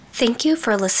Thank you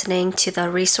for listening to the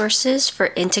Resources for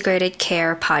Integrated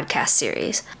Care podcast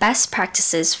series, Best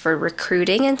Practices for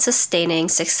Recruiting and Sustaining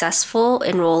Successful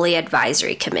Enrollee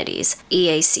Advisory Committees,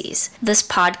 EACs. This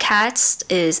podcast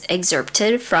is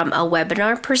excerpted from a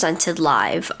webinar presented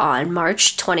live on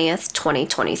March 20th,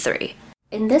 2023.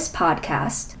 In this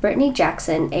podcast, Brittany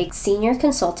Jackson, a senior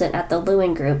consultant at the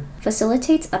Lewin Group,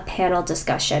 facilitates a panel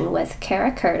discussion with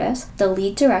Kara Curtis, the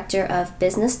lead director of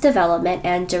business development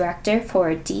and director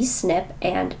for D-SNP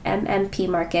and MMP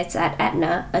markets at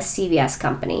Aetna, a CVS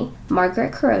company,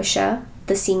 Margaret Karosha,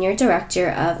 the Senior Director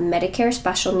of Medicare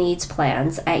Special Needs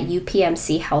Plans at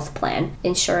UPMC Health Plan,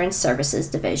 Insurance Services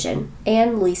Division,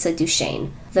 and Lisa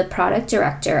Duchesne, the Product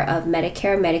Director of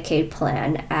Medicare Medicaid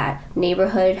Plan at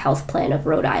Neighborhood Health Plan of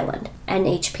Rhode Island,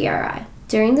 NHPRI.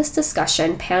 During this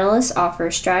discussion, panelists offer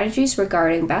strategies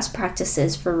regarding best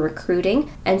practices for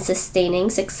recruiting and sustaining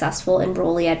successful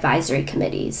enrollee advisory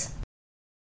committees.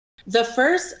 The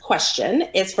first question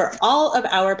is for all of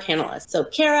our panelists. So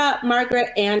Kara, Margaret,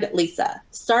 and Lisa.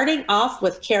 Starting off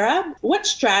with Kara, what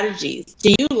strategies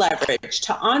do you leverage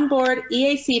to onboard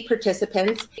EAC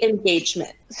participants'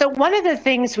 engagement? So one of the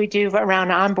things we do around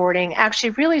onboarding actually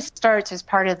really starts as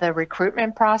part of the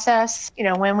recruitment process.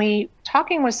 When we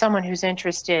talking with someone who's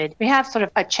interested, we have sort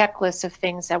of a checklist of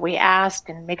things that we ask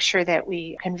and make sure that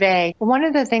we convey. One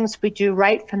of the things we do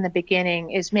right from the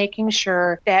beginning is making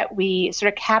sure that we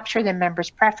sort of capture the members'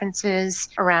 preferences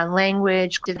around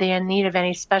language. Do they in need of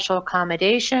any special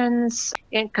accommodations?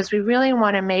 Because we really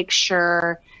want to make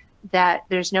sure that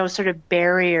there's no sort of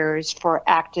barriers for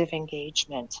active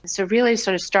engagement. So really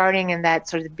sort of starting in that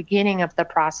sort of the beginning of the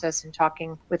process and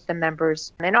talking with the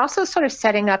members, and also sort of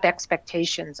setting up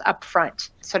expectations up front.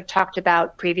 Sort of talked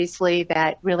about previously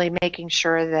that really making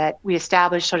sure that we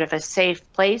establish sort of a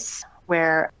safe place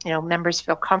where, members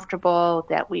feel comfortable,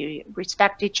 that we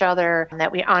respect each other, and that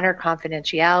we honor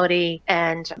confidentiality,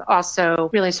 and also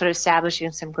really sort of establishing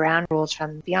some ground rules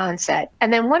from the onset.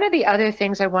 And then one of the other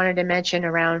things I wanted to mention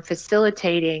around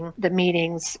facilitating the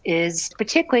meetings is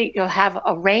particularly you'll have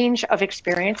a range of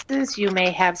experiences. You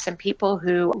may have some people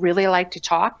who really like to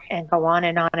talk and go on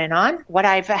and on and on. What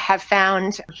I have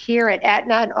found here at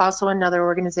Aetna and also another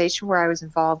organization where I was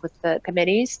involved with the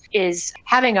committees is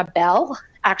having a bell.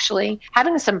 Actually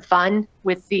having some fun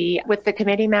with the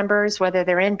committee members, whether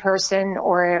they're in person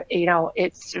or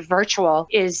it's virtual,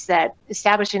 is that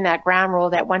establishing that ground rule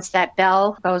that once that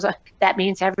bell goes, that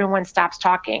means everyone stops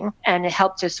talking, and it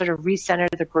helps to sort of recenter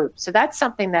the group. So that's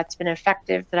something that's been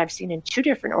effective that I've seen in two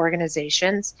different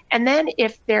organizations. And then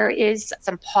if there is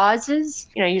some pauses,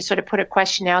 you sort of put a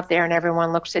question out there and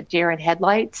everyone looks at deer in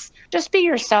headlights. Just be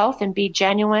yourself and be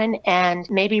genuine and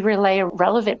maybe relay a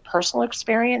relevant personal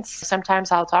experience.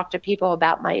 Sometimes I'll talk to people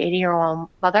about my 80-year-old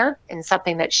mother and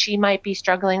something that she might be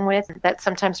struggling with that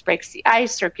sometimes breaks the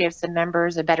ice or gives the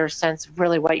members a better sense of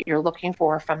really what you're looking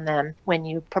for from them when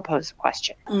you propose a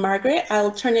question. Margaret,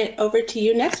 I'll turn it over to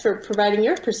you next for providing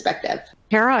your perspective.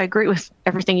 Kara, I agree with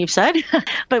everything you've said.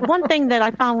 But one thing that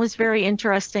I found was very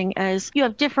interesting is you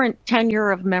have different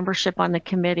tenure of membership on the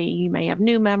committee. You may have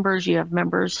new members, you have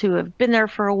members who have been there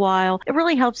for a while. It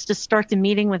really helps to start the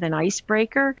meeting with an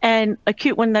icebreaker. And a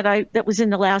cute one that was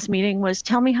in the last meeting was,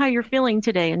 tell me how you're feeling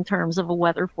today in terms of a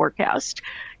weather forecast.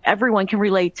 Everyone can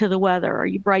relate to the weather. Are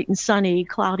you bright and sunny,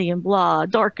 cloudy and blah,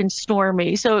 dark and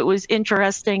stormy? So it was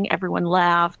interesting. Everyone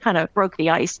laughed, kind of broke the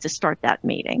ice to start that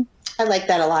meeting. I like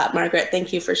that a lot, Margaret.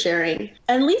 Thank you for sharing.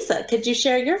 And Lisa, could you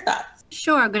share your thoughts?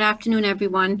 Sure. Good afternoon,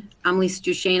 everyone. I'm Lisa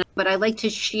Duchesne, but I'd like to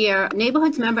share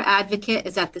Neighborhoods Member Advocate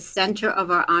is at the center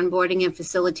of our onboarding and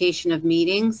facilitation of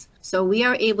meetings. So we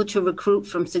are able to recruit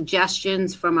from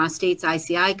suggestions from our state's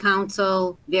ICI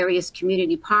Council, various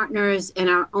community partners, and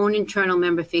our own internal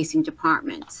member-facing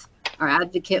departments. Our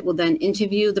advocate will then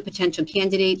interview the potential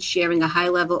candidates, sharing a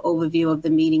high-level overview of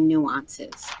the meeting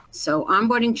nuances. So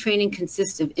onboarding training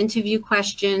consists of interview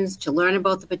questions to learn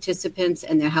about the participants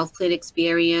and their health plan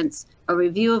experience, a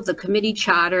review of the committee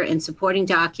charter and supporting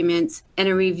documents, and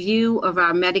a review of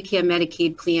our Medicare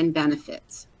Medicaid plan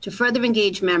benefits. To further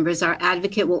engage members, our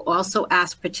advocate will also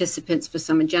ask participants for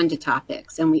some agenda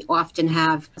topics, and we often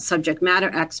have subject matter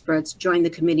experts join the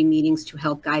committee meetings to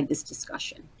help guide this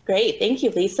discussion. Great. Thank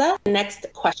you, Lisa. Next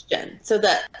question. So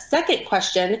the second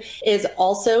question is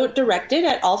also directed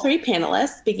at all three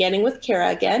panelists, beginning with Kara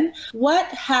again. What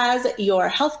has your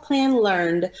health plan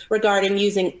learned regarding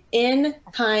using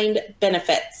in-kind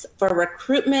benefits for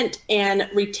recruitment and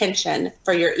retention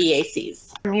for your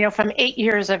EACs? From 8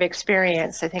 years of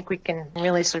experience, I think we can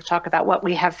really sort of talk about what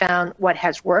we have found, what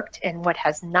has worked and what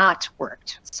has not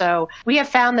worked. So we have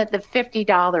found that the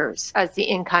 $50 as the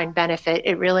in-kind benefit,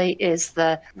 it really is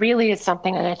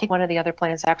something, and I think one of the other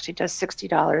plans actually does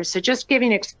 $60. So just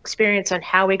giving experience on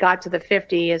how we got to the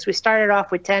 50 is we started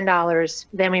off with $10,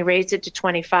 then we raised it to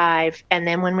 25, and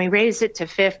then when we raised it to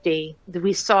 50,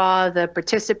 we saw the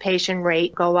participation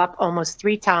rate go up almost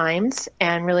 3 times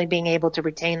and really being able to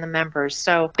retain the members.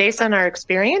 So based on our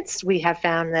experience, we have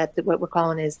found that what we're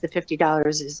calling is the $50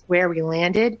 is where we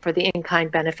landed for the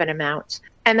in-kind benefit amount.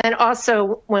 And then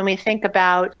also when we think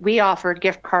about, we offer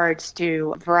gift cards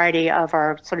to a variety of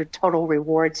our sort of total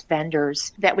rewards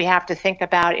vendors that we have to think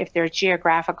about if there are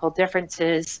geographical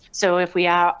differences. So if we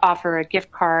offer a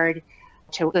gift card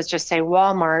to, let's just say,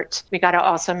 Walmart, we got to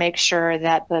also make sure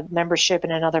that the membership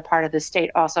in another part of the state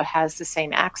also has the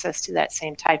same access to that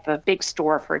same type of big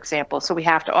store, for example. So we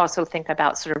have to also think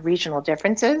about sort of regional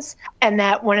differences. And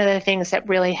that one of the things that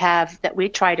we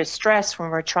try to stress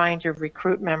when we're trying to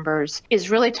recruit members is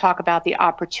really talk about the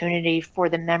opportunity for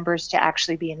the members to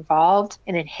actually be involved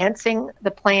in enhancing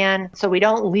the plan. So we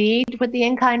don't lead with the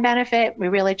in-kind benefit. We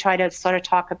really try to sort of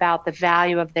talk about the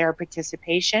value of their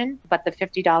participation, but the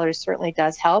 $50 certainly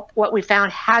does help. What we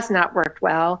found has not worked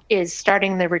well is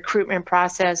starting the recruitment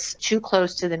process too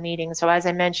close to the meeting. So as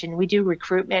I mentioned, we do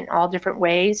recruitment all different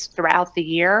ways throughout the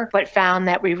year, but found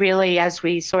that we really, as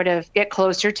we sort of get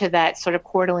closer to that sort of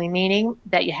quarterly meeting,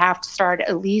 that you have to start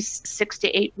at least 6 to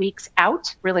 8 weeks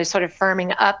out, really sort of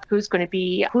firming up who's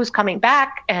coming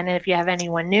back, and if you have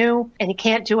anyone new, and you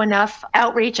can't do enough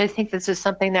outreach. I think this is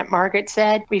something that Margaret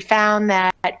said. We found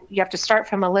that you have to start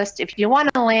from a list. If you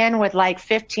want to land with like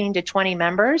 15 to 20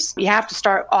 members, you have to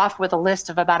start off with a list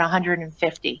of about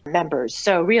 150 members.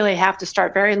 So really have to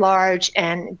start very large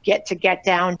and get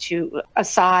down to a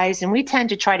size. And we tend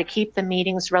to try to keep the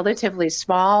meetings relatively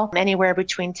small, anywhere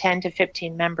between 10 to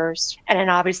 15 members. And then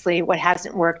obviously what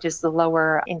hasn't worked is the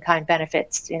lower in-kind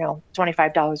benefits.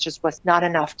 $25 just was not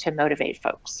enough to motivate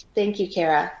folks. Thank you,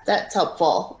 Kara. That's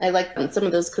helpful. I like some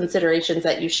of those considerations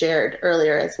that you shared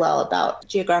earlier as well about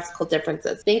geographical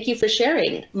differences. Thank you for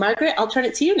sharing. Margaret, I'll turn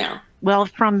it to you now. Well,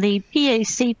 from the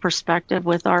PAC perspective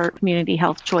with our community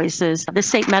health choices, the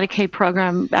state Medicaid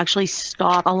program actually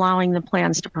stopped allowing the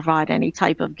plans to provide any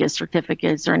type of gift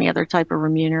certificates or any other type of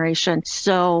remuneration.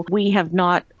 So we have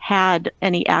not had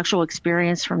any actual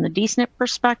experience from the DSNP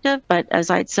perspective. But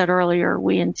as I had said earlier,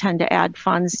 we intend to add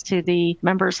funds to the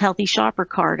members' Healthy Shopper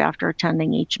card after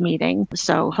attending each meeting.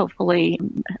 So hopefully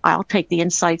I'll take the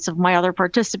insights of my other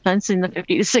participants in the $50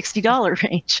 to $60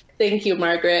 range. Thank you,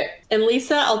 Margaret. And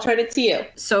Lisa, I'll turn it to you.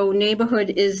 So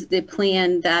Neighborhood is the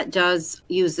plan that does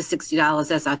use the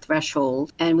 $60 as our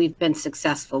threshold, and we've been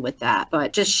successful with that.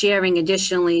 But just sharing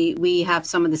additionally, we have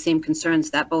some of the same concerns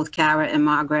that both Kara and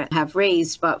Margaret have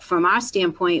raised. But from our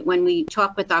standpoint, when we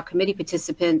talk with our committee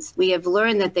participants, we have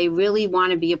learned that they really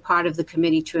want to be a part of the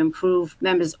committee to improve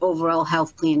members' overall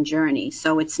health plan journey.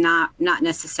 So it's not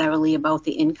necessarily about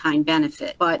the in-kind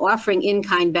benefit, but offering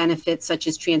in-kind benefits such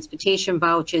as transportation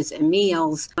vouchers and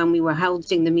meals when we were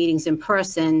hosting the meetings in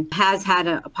person has had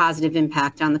a positive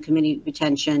impact on the committee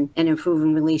retention and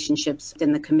improving relationships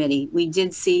in the committee. We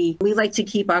like to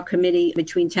keep our committee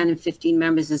between 10 and 15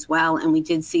 members as well, and we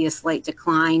did see a slight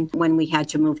decline when we had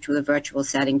to move to a virtual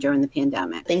setting during the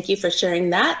pandemic. Thank you for sharing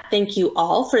that. Thank you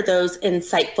all for those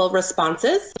insightful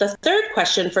responses. The third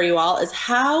question for you all is,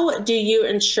 how do you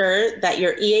ensure that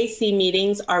your EAC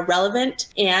meetings are relevant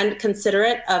and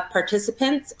considerate of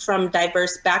participants from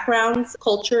diverse backgrounds,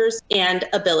 cultures, and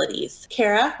abilities?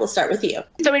 Kara, we'll start with you.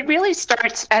 So it really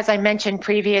starts, as I mentioned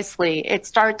previously, it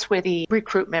starts with the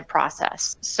recruitment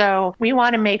process. So we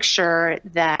want to make sure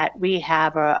that we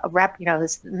have a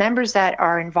members that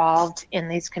are involved in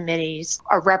these committees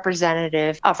are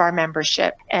representative of our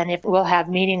membership. And if we'll have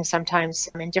meetings sometimes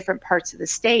in different parts of the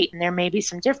state, and there may be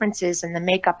some differences in the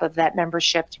makeup of that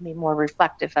membership to be more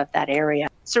reflective of that area.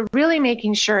 So really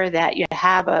making sure that you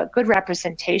have a good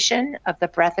representation of the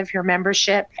breadth of your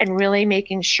membership, and really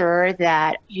making sure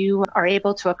that you are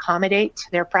able to accommodate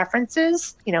their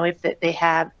preferences. If they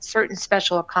have certain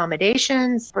special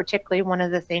accommodations, particularly one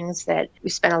of the things that we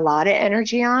spend a lot of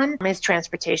energy on is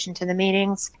transportation to the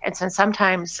meetings. And so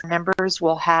sometimes members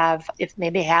will have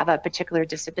a particular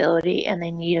disability and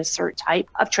they need a certain type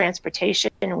of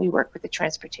transportation, and we work with the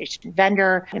transportation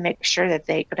vendor to make sure that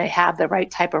they have the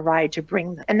right type of ride to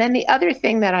bring them. And then the other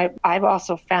thing that I've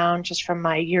also found just from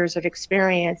my years of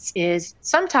experience is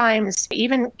sometimes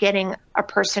even getting a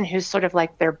person who's sort of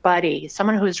like their buddy,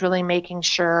 someone who's really making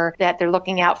sure that they're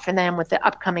looking out for them with the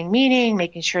upcoming meeting,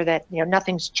 making sure that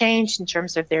nothing's changed in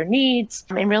terms of their needs,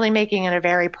 and really making it a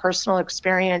very personal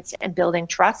experience and building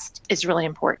trust is really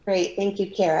important. Great. Thank you,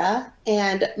 Kara.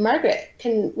 And Margaret,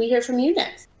 can we hear from you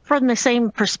next? From the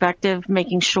same perspective,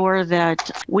 making sure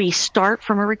that we start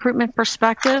from a recruitment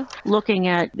perspective, looking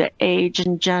at the age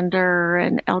and gender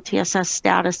and LTSS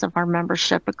status of our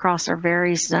membership across our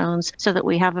various zones so that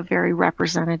we have a very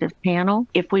representative panel.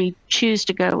 If we choose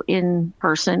to go in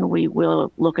person, we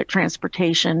will look at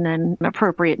transportation and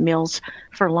appropriate meals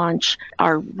for lunch.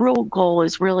 Our real goal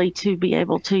is really to be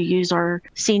able to use our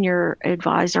senior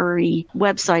advisory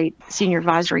website, Senior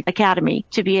Advisory Academy,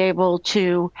 to be able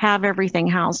to have everything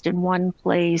housed in one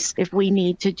place. If we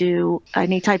need to do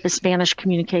any type of Spanish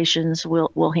communications,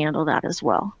 we'll handle that as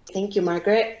well. Thank you,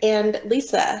 Margaret. And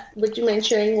Lisa, would you mind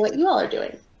sharing what you all are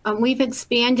doing? We've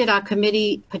expanded our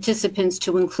committee participants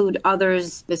to include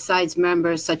others besides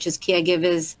members, such as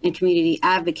caregivers and community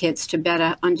advocates, to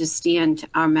better understand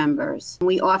our members.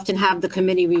 We often have the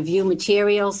committee review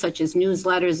materials, such as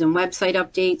newsletters and website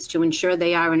updates, to ensure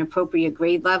they are an appropriate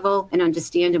grade level and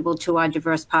understandable to our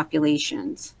diverse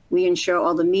populations. We ensure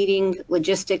all the meeting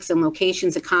logistics and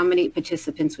locations accommodate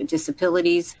participants with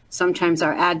disabilities. Sometimes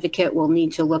our advocate will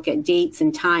need to look at dates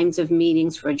and times of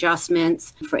meetings for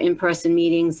adjustments, for in-person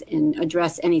meetings, and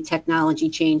address any technology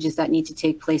changes that need to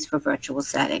take place for virtual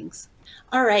settings.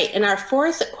 All right, and our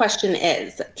fourth question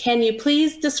is, can you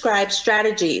please describe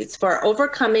strategies for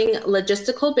overcoming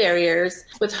logistical barriers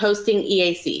with hosting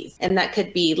EACs? And that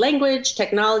could be language,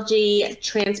 technology,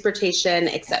 transportation,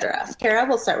 etc. Kara,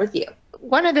 we'll start with you.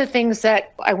 One of the things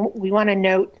that we want to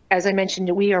note, as I mentioned,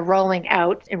 we are rolling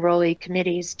out enrollee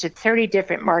committees to 30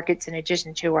 different markets in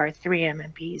addition to our 3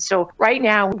 MMPs. So right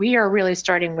now we are really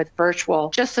starting with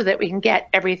virtual just so that we can get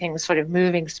everything sort of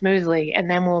moving smoothly, and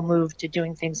then we'll move to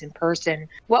doing things in person.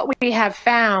 What we have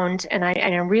found, and I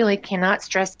really cannot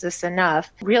stress this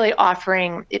enough, really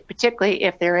offering it, particularly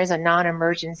if there is a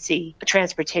non-emergency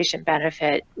transportation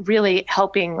benefit, really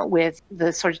helping with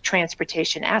the sort of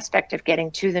transportation aspect of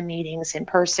getting to the meetings in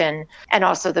person, and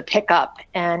also the pickup,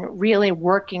 and really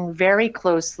working very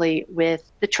closely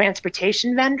with the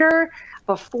transportation vendor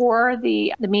before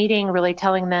the meeting, really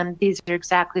telling them these are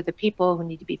exactly the people who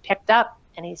need to be picked up,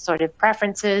 any sort of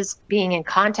preferences, being in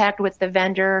contact with the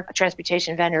vendor, a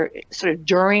transportation vendor, sort of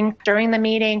during the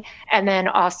meeting, and then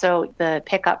also the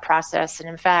pickup process. And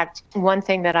in fact, one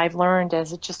thing that I've learned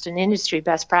as just an industry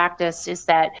best practice is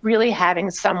that really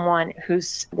having someone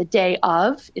who's the day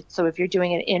of, so if you're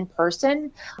doing it in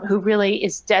person, who really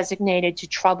is designated to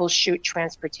troubleshoot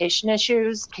transportation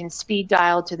issues, can speed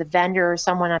dial to the vendor,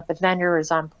 someone at the vendor is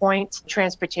on point.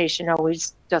 Transportation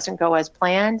always doesn't go as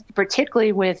planned,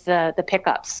 particularly with the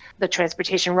pickups. The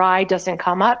transportation ride doesn't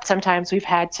come up. Sometimes we've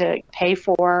had to pay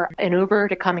for an Uber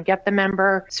to come and get the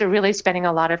member. So really spending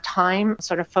a lot of time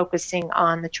sort of focusing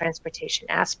on the transportation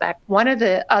aspect. One of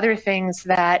the other things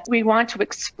that we want to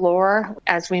explore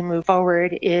as we move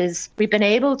forward is we've been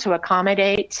able to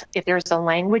accommodate if there's a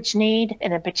language need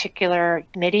in a particular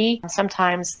committee.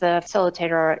 Sometimes the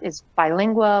facilitator is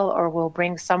bilingual or will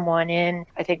bring someone in.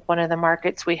 I think one of the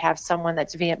markets we have someone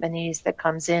that's Vietnamese that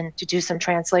comes in to do some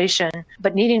translation,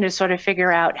 but needing to sort of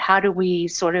figure out how do we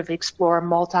sort of explore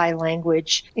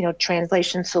multi-language,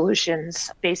 translation solutions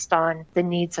based on the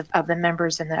needs of the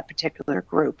members in that particular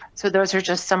group. So those are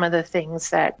just some of the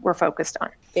things that we're focused on.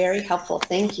 Very helpful.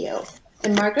 Thank you.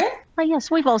 And Margaret?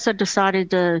 Yes, we've also decided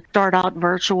to start out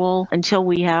virtual until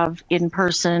we have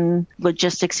in-person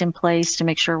logistics in place to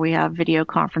make sure we have video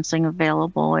conferencing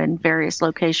available in various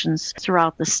locations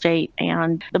throughout the state.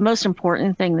 And the most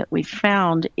important thing that we've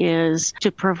found is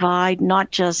to provide not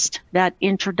just that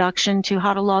introduction to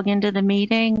how to log into the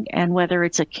meeting, and whether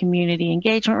it's a community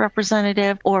engagement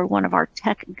representative or one of our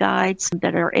tech guides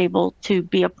that are able to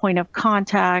be a point of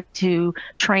contact to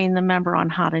train the member on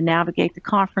how to navigate the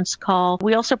conference call.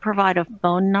 We also provide a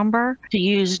phone number to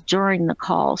use during the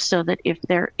call so that if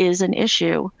there is an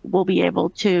issue, we'll be able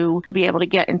to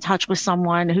get in touch with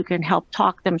someone who can help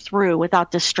talk them through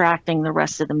without distracting the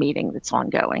rest of the meeting that's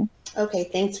ongoing. Okay,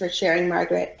 thanks for sharing,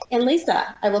 Margaret. And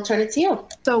Lisa, I will turn it to you.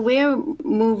 So we're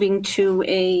moving to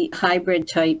a hybrid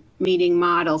type meeting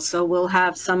model. So we'll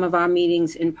have some of our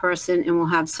meetings in person and we'll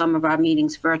have some of our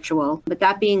meetings virtual. But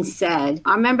that being said,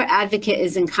 our member advocate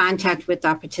is in contact with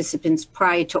our participants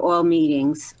prior to all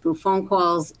meetings through phone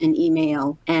calls and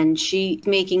email. And she's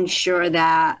making sure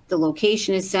that the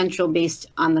location is central based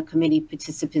on the committee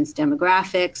participants'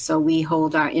 demographics. So we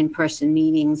hold our in-person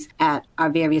meetings at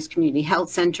our various community health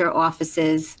center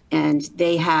offices. and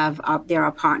they're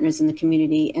our partners in the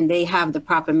community, and they have the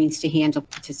proper means to handle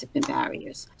participant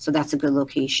barriers. So that's a good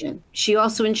location. She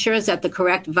also ensures that the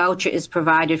correct voucher is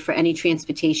provided for any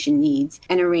transportation needs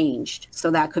and arranged.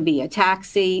 So that could be a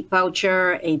taxi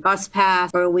voucher, a bus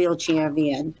pass, or a wheelchair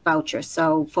van voucher.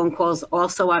 So phone calls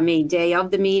also are made day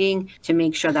of the meeting to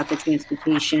make sure that the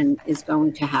transportation is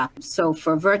going to happen. So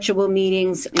for virtual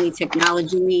meetings, any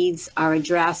technology needs are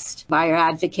addressed by our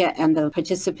advocate and the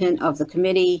participant of the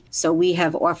committee. So we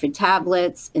have offered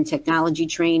tablets and technology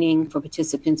training for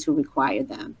participants who require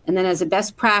them. And then as a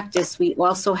best practice, we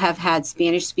also have had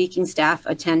Spanish-speaking staff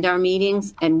attend our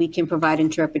meetings, and we can provide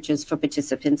interpreters for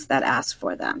participants that ask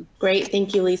for them. Great.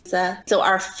 Thank you, Lisa. So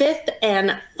our fifth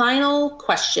and final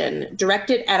question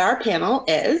directed at our panel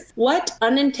is, what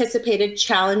unanticipated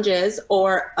challenges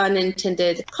or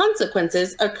unintended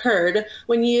consequences occurred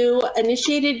when you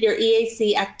initiated your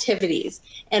EAC activities,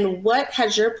 and what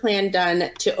has your plan done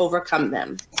to overcome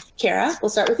them? Kara, we'll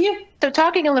start with you. So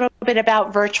talking a little bit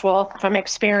about virtual from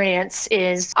experience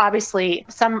is obviously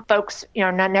some folks,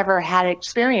 never had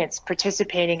experience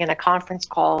participating in a conference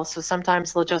call. So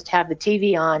sometimes they'll just have the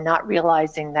TV on, not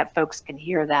realizing that folks can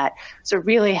hear that. So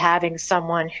really having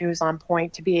someone who's on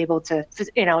point to be able to,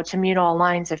 to mute all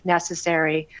lines if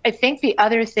necessary. I think the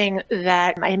other thing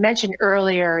that I mentioned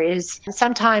earlier is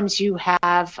sometimes you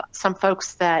have some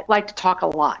folks that like to talk a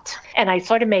lot. And I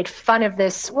sort of made fun of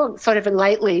this, well, sort of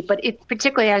lightly, but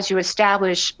particularly as you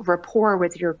establish rapport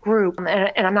with your group,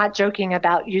 and I'm not joking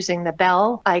about using the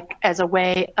bell like as a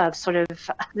way of sort of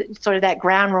that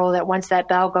ground rule that once that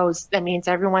bell goes, that means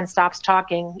everyone stops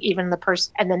talking, even the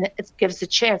person, and then it gives a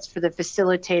chance for the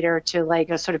facilitator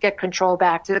to sort of get control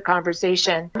back to the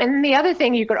conversation. And the other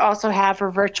thing you could also have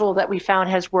for virtual that we found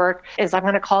has worked is, I'm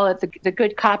going to call it the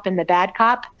good cop and the bad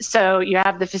cop. So you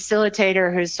have the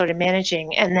facilitator who's sort of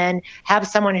managing, and then have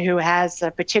someone who has a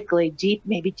particularly deep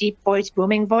voice,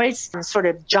 booming voice, and sort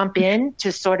of jump in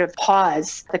to sort of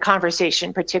pause the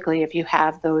conversation, particularly if you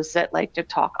have those that like to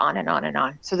talk on and on and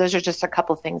on. So those are just a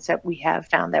couple things that we have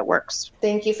found that works.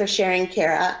 Thank you for sharing,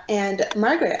 Kara. And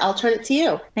Margaret, I'll turn it to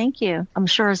you. Thank you. I'm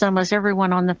sure as almost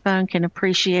everyone on the phone can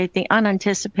appreciate, the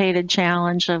unanticipated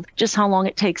challenge of just how long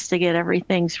it takes to get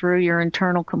everything through your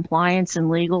internal compliance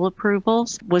and legal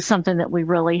approvals was something that we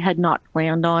really had not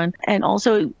planned on. And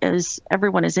also, as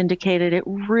everyone has indicated, it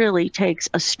really takes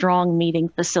a strong meeting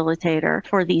facilitator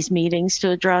for these meetings to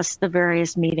address the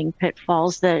various meeting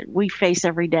pitfalls that we face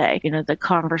every day. The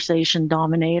conversation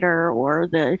dominator, or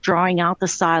the drawing out the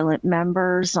silent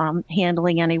members,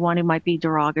 handling anyone who might be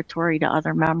derogatory to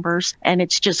other members. And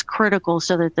it's just critical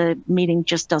so that the meeting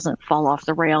just doesn't fall off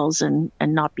the rails and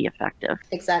not be effective.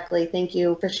 Exactly. Thank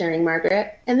you for sharing,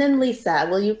 Margaret. And then Lisa,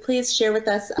 will you please share with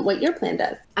us what your plan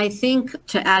does? I think,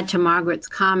 to add to Margaret's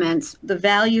comments, the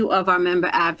value of our member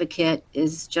advocate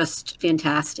is just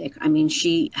fantastic. I mean,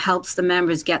 she helps the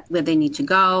members get where they need to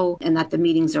go, and that the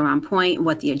meetings are on point,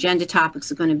 what the agenda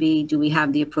topics are going to be, do we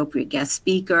have the appropriate guest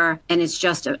speaker? And it's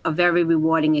just a very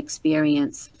rewarding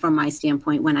experience from my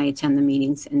standpoint when I attend the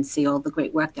meetings and see all the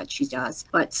great work that she does.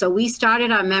 So we started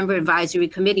our member advisory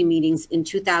committee meetings in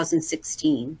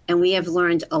 2016, and we have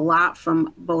learned a lot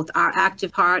from both our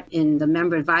active part in the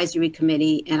member advisory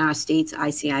committee and our state's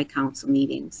ICI council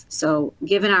meetings. So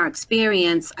given our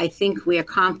experience, I think we are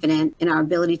confident in our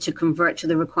ability to convert to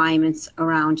the requirements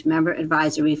around member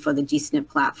advisory for the DSNP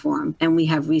platform. And we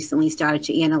have recently started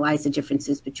to analyze the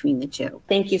differences between the two.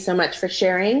 Thank you so much for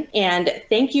sharing. And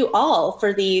thank you all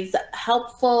for these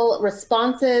helpful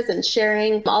responses and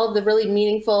sharing all of the really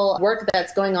meaningful work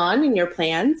that's going on in your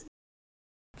plans.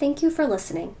 Thank you for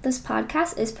listening. This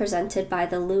podcast is presented by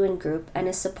the Lewin Group and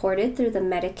is supported through the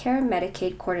Medicare and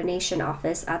Medicaid Coordination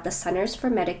Office at the Centers for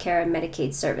Medicare and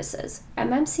Medicaid Services.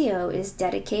 MMCO is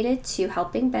dedicated to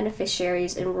helping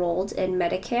beneficiaries enrolled in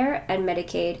Medicare and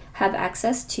Medicaid have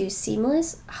access to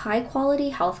seamless, high-quality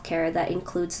health care that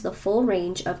includes the full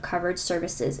range of covered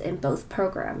services in both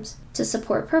programs. To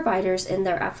support providers in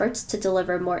their efforts to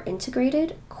deliver more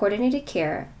integrated, coordinated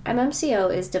care,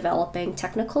 MMCO is developing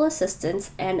technical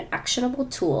assistance and actionable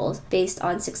tools based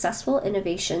on successful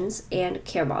innovations and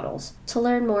care models. To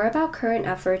learn more about current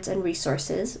efforts and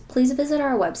resources, please visit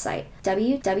our website,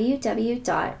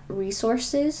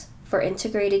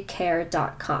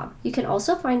 www.resourcesforintegratedcare.com. You can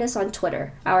also find us on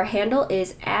Twitter. Our handle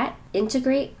is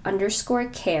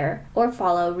 @integrate_care, or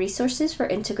follow Resources for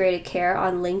Integrated Care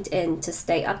on LinkedIn to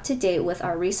stay up to date with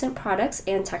our recent products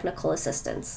and technical assistance.